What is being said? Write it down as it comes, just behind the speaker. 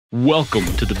Welcome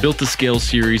to the Built to Scale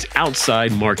series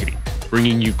Outside Marketing,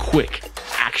 bringing you quick,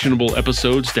 actionable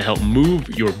episodes to help move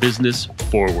your business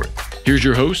forward. Here's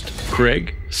your host,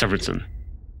 Craig Severson.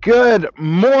 Good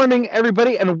morning,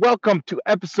 everybody, and welcome to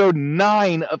episode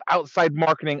 9 of Outside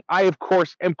Marketing. I, of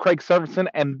course, am Craig Severson,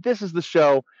 and this is the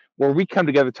show where we come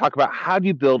together to talk about how do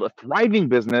you build a thriving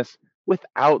business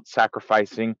without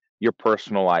sacrificing your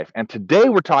personal life. And today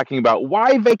we're talking about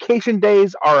why vacation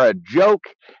days are a joke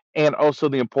and also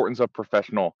the importance of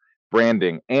professional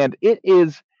branding. And it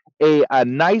is a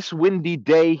nice windy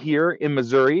day here in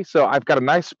Missouri. So I've got a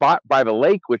nice spot by the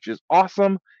lake, which is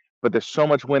awesome, but there's so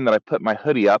much wind that I put my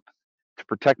hoodie up to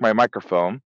protect my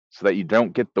microphone so that you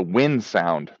don't get the wind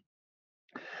sound.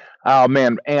 Oh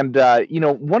man. And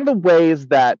one of the ways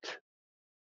that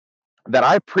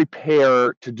I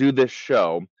prepare to do this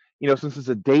show, since it's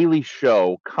a daily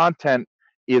show, content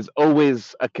is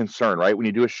always a concern, right? When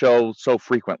you do a show so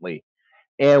frequently.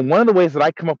 And one of the ways that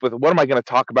I come up with what am I going to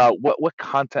talk about, what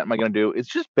content am I going to do, is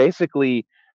just basically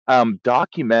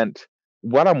document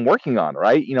what I'm working on,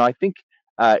 right? I think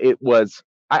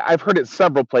I've heard it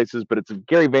several places, but it's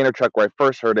Gary Vaynerchuk where I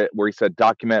first heard it, where he said,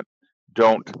 document,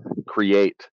 don't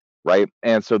create, right?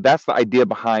 And so that's the idea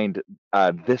behind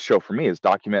this show for me, is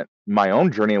document my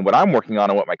own journey and what I'm working on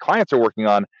and what my clients are working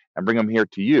on and bring them here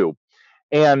to you.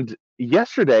 And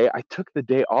yesterday I took the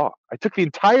day off. I took the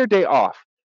entire day off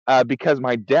because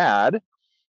my dad,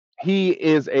 he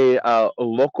is a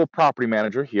local property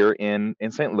manager here in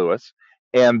St. Louis,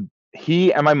 and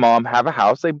he and my mom have a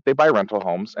house. They buy rental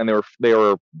homes, and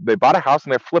they bought a house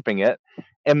and they're flipping it,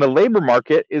 and the labor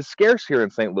market is scarce here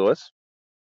in St. Louis.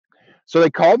 So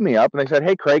they called me up and they said,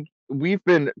 "Hey, Craig, we've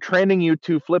been training you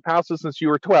to flip houses since you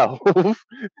were 12.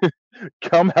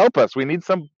 Come help us. We need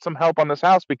some help on this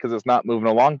house because it's not moving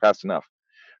along fast enough."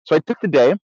 So I took the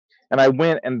day and I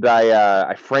went and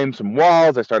I framed some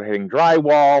walls. I started hitting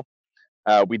drywall.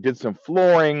 We did some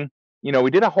flooring.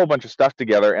 We did a whole bunch of stuff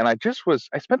together. And I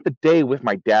spent the day with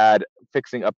my dad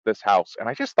fixing up this house. And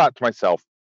I just thought to myself,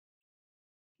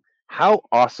 how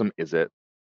awesome is it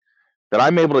that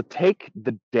I'm able to take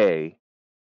the day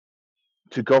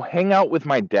to go hang out with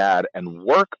my dad and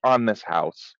work on this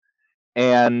house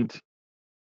and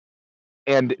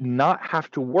not have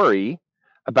to worry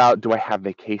about, do I have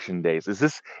vacation days? Is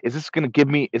this going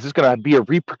to be a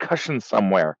repercussion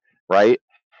somewhere, right?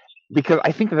 Because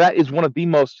I think that is one of the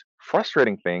most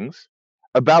frustrating things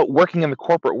about working in the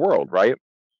corporate world, right?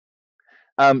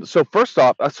 So first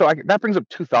off, that brings up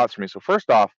two thoughts for me. So first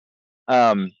off,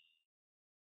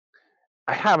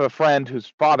 I have a friend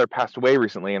whose father passed away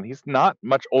recently, and he's not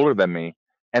much older than me,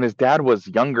 and his dad was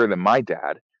younger than my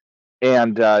dad.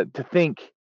 And to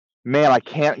think, man, I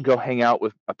can't go hang out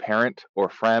with a parent or a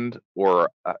friend or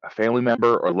a family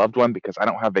member or loved one because I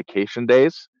don't have vacation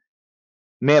days.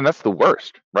 Man, that's the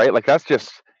worst, right? Like, that's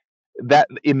just that.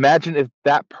 Imagine if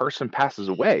that person passes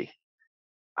away.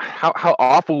 How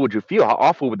awful would you feel? How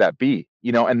awful would that be?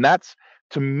 And that's,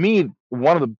 to me,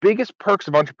 one of the biggest perks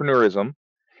of entrepreneurism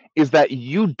is that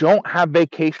you don't have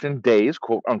vacation days,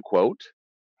 quote unquote,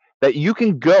 that you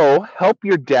can go help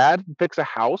your dad fix a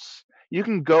house. You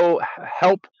can go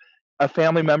help a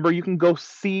family member. You can go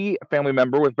see a family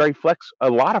member with a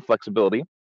lot of flexibility.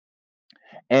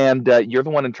 And you're the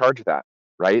one in charge of that,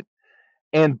 right?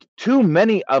 And too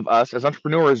many of us as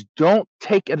entrepreneurs don't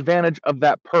take advantage of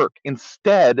that perk.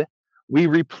 Instead, we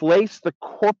replace the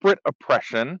corporate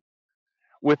oppression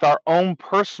with our own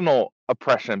personal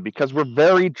oppression because we're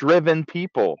very driven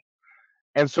people.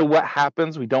 And so what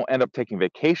happens? We don't end up taking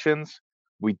vacations.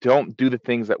 We don't do the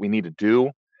things that we need to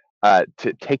do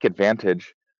to take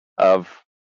advantage of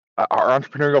our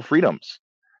entrepreneurial freedoms.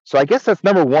 So I guess that's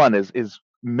number one, is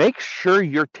make sure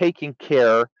you're taking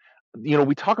care.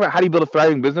 We talk about how do you build a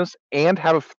thriving business and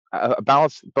have a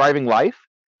balanced, thriving life.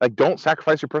 Like, don't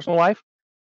sacrifice your personal life.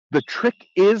 The trick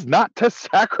is not to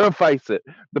sacrifice it.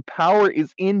 The power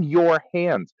is in your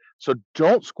hands. So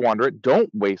don't squander it. Don't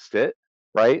waste it,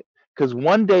 right? Because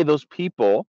one day those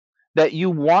people that you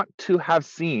want to have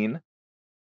seen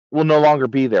will no longer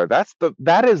be there.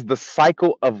 That is the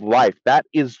cycle of life. That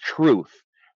is truth.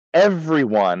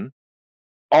 Everyone,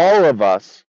 all of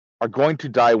us, are going to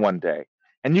die one day.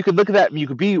 And you could look at that and you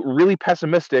could be really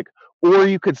pessimistic, or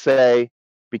you could say,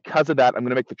 because of that, I'm going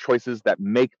to make the choices that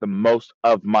make the most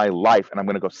of my life. And I'm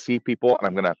going to go see people and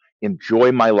I'm going to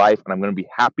enjoy my life and I'm going to be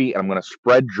happy and I'm going to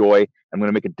spread joy. I'm going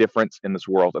to make a difference in this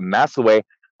world. And that's the way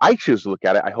I choose to look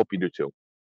at it. I hope you do too.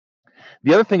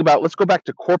 The other thing about, let's go back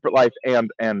to corporate life and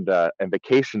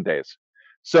vacation days.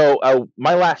 So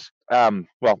my last, I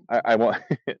won't,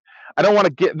 I don't want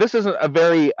to get, this isn't a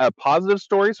very positive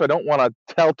story, so I don't want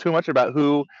to tell too much about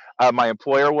who my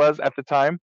employer was at the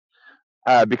time,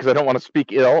 because I don't want to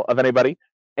speak ill of anybody.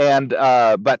 And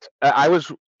but I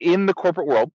was in the corporate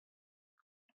world,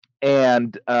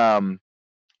 and I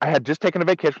had just taken a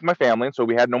vacation with my family, and so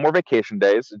we had no more vacation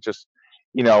days. It's just,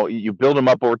 you build them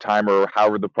up over time, or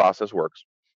however the process works.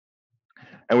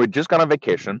 And we'd just gone on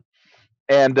vacation,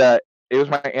 and it was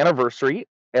my anniversary,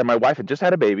 and my wife had just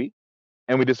had a baby,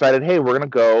 and we decided, hey, we're gonna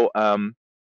go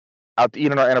out to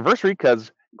eat on our anniversary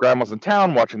because grandma's in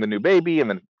town watching the new baby, and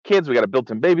then kids. We got a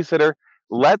built-in babysitter.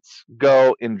 Let's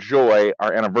go enjoy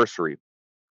our anniversary.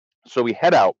 So we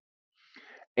head out,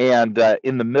 and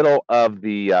in the middle of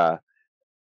the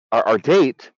our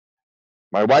date,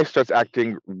 my wife starts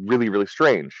acting really, really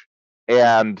strange.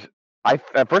 And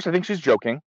at first I think she's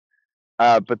joking,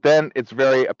 but then it's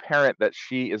very apparent that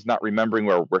she is not remembering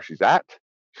where she's at.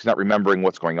 She's not remembering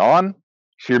what's going on.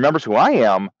 She remembers who I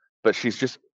am, but she's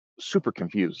just super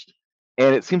confused.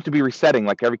 And it seems to be resetting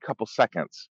like every couple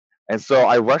seconds. And so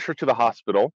I rush her to the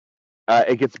hospital.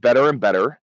 It gets better and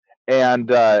better. And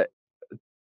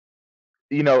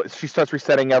she starts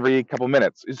resetting every couple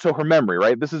minutes. So her memory,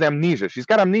 right? This is amnesia. She's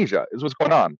got amnesia, is what's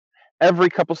going on. Every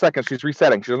couple seconds, she's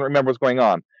resetting. She doesn't remember what's going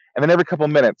on. And then every couple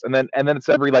minutes, and then it's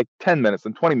every like 10 minutes,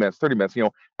 and 20 minutes, 30 minutes.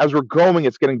 As we're going,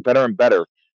 it's getting better and better.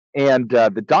 And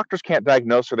the doctors can't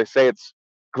diagnose her. They say it's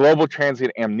global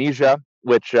transient amnesia,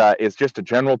 which is just a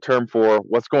general term for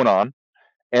what's going on.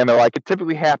 And they're like, it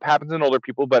typically happens in older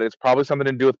people, but it's probably something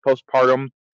to do with postpartum,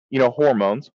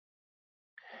 hormones.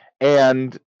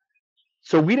 And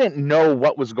so we didn't know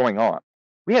what was going on.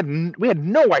 We had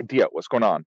no idea what was going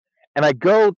on. And I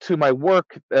go to my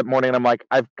work that morning, and I'm like,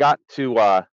 I've got to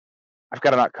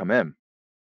not come in.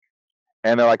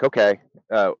 And they're like, okay,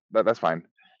 that's fine.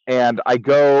 And I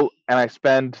go and I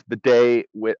spend the day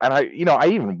with, and I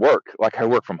even work. Like, I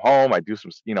work from home. I do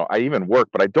some, I even work,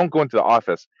 but I don't go into the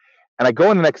office. And I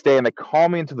go in the next day, and they call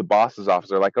me into the boss's office.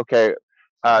 They're like, okay,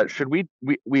 should we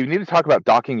need to talk about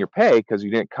docking your pay because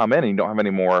you didn't come in and you don't have any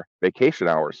more vacation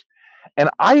hours. And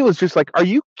I was just like, are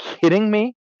you kidding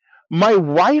me? My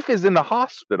wife is in the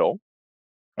hospital.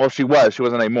 Well, she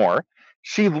wasn't anymore.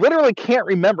 She literally can't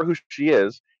remember who she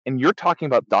is, and you're talking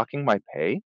about docking my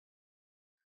pay?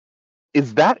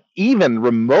 Is that even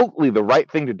remotely the right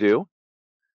thing to do?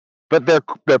 But their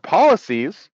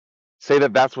policies say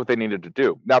that that's what they needed to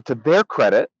do. Now, to their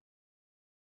credit,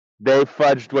 they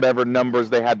fudged whatever numbers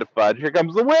they had to fudge. Here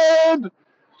comes the wind!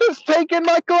 It's taking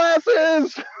my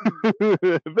glasses!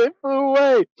 They flew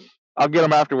away. I'll get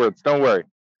them afterwards. Don't worry.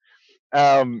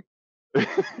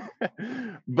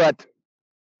 But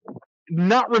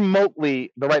not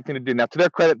remotely the right thing to do. Now, to their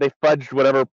credit, they fudged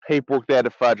whatever paperwork they had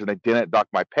to fudge, and they didn't dock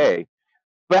my pay.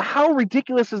 But how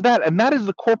ridiculous is that? And that is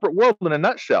the corporate world in a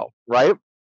nutshell, right?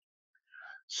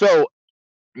 So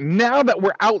now that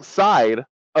we're outside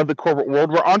of the corporate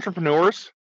world, we're entrepreneurs,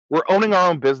 we're owning our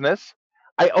own business.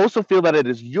 I also feel that it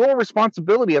is your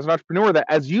responsibility as an entrepreneur that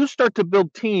as you start to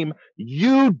build team,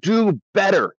 you do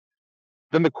better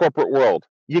than the corporate world.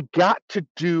 You got to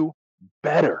do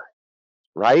better,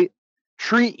 right?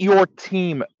 Treat your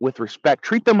team with respect.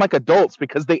 Treat them like adults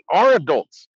because they are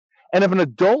adults. And if an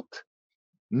adult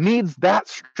needs that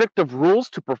strict of rules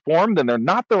to perform, then they're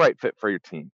not the right fit for your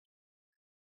team.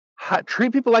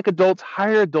 Treat people like adults,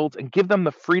 hire adults, and give them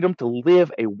the freedom to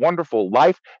live a wonderful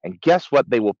life. And guess what?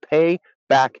 They will pay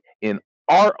back in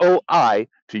ROI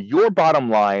to your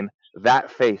bottom line that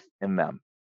faith in them.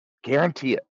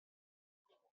 Guarantee it.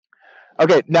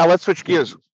 Okay, now let's switch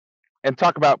gears and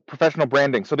talk about professional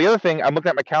branding. So the other thing, I'm looking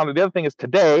at my calendar. The other thing is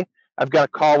today I've got a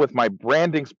call with my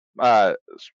branding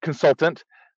consultant.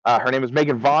 Her name is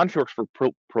Megan Vaughn. She works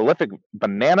for Prolific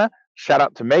Banana. Shout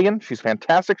out to Megan. She's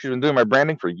fantastic. She's been doing my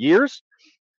branding for years.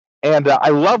 And I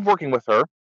love working with her.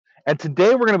 And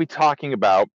today we're going to be talking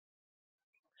about,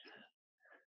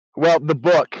 well, the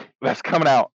book that's coming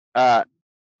out.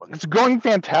 It's going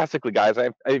fantastically, guys.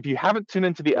 If you haven't tuned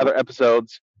into the other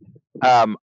episodes,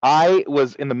 I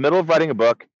was in the middle of writing a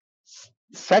book,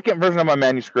 second version of my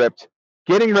manuscript,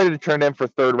 getting ready to turn it in for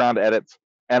third round edits.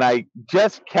 And I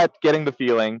just kept getting the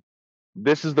feeling,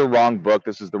 this is the wrong book.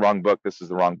 This is the wrong book. This is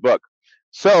the wrong book.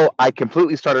 So I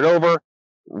completely started over,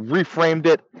 reframed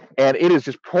it, and it is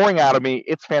just pouring out of me.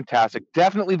 It's fantastic.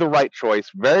 Definitely the right choice.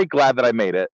 Very glad that I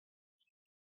made it.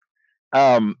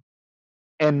 And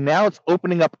now it's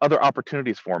opening up other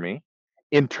opportunities for me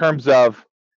in terms of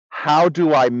how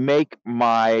do I make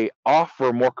my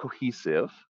offer more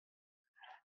cohesive,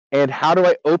 and how do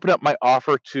I open up my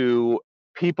offer to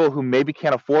people who maybe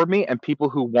can't afford me and people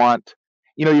who want,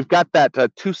 you've got that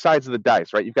two sides of the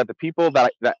dice, right? You've got the people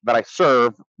that I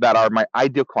serve that are my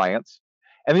ideal clients,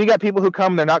 And then you got people who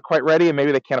come, they're not quite ready, and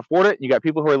maybe they can't afford it. You got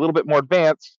people who are a little bit more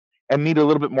advanced and need a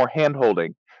little bit more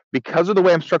hand-holding. Because of the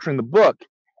way I'm structuring the book,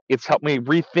 it's helped me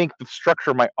rethink the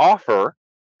structure of my offer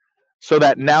so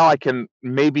that now I can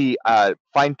maybe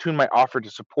fine-tune my offer to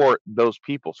support those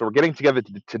people. So we're getting together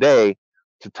today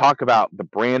to talk about the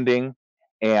branding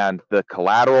and the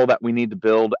collateral that we need to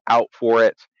build out for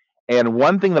it. And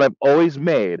one thing that I've always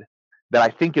made that I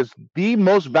think is the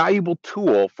most valuable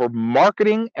tool for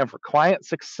marketing and for client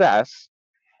success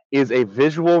is a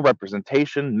visual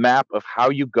representation map of how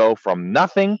you go from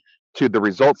nothing to the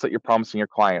results that you're promising your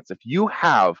clients. If you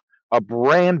have a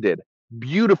branded,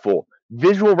 beautiful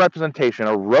visual representation,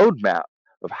 a roadmap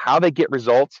of how they get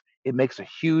results, it makes a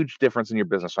huge difference in your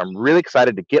business. So I'm really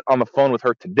excited to get on the phone with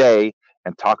her today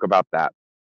and talk about that.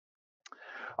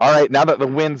 All right, now that the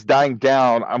wind's dying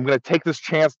down, I'm going to take this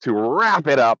chance to wrap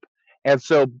it up. And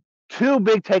so 2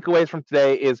 big takeaways from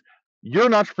today is you're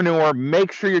an entrepreneur.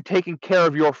 Make sure you're taking care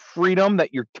of your freedom,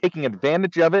 that you're taking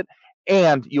advantage of it.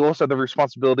 And you also have the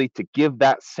responsibility to give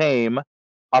that same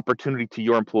opportunity to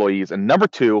your employees. And number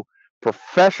 2,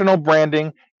 professional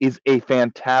branding is a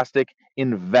fantastic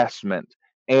investment.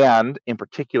 And in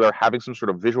particular, having some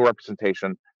sort of visual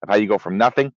representation of how you go from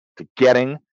nothing to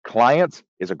getting clients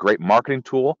is a great marketing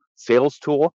tool, sales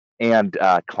tool, and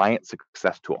client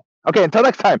success tool. Okay, until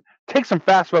next time, take some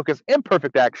fast focus,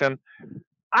 imperfect action.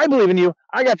 I believe in you.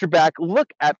 I got your back.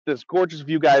 Look at this gorgeous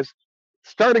view, guys.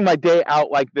 Starting my day out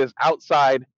like this,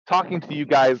 outside, talking to you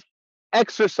guys,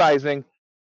 exercising.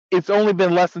 It's only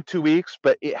been less than 2 weeks,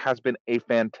 but it has been a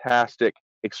fantastic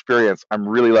experience. I'm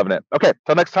really loving it. Okay,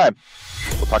 till next time.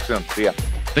 We'll talk soon. See ya.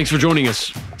 Thanks for joining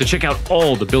us. To check out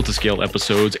all the Built to Scale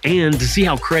episodes and to see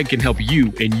how Craig can help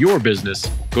you in your business,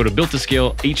 go to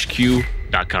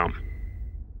builttoscalehq.com.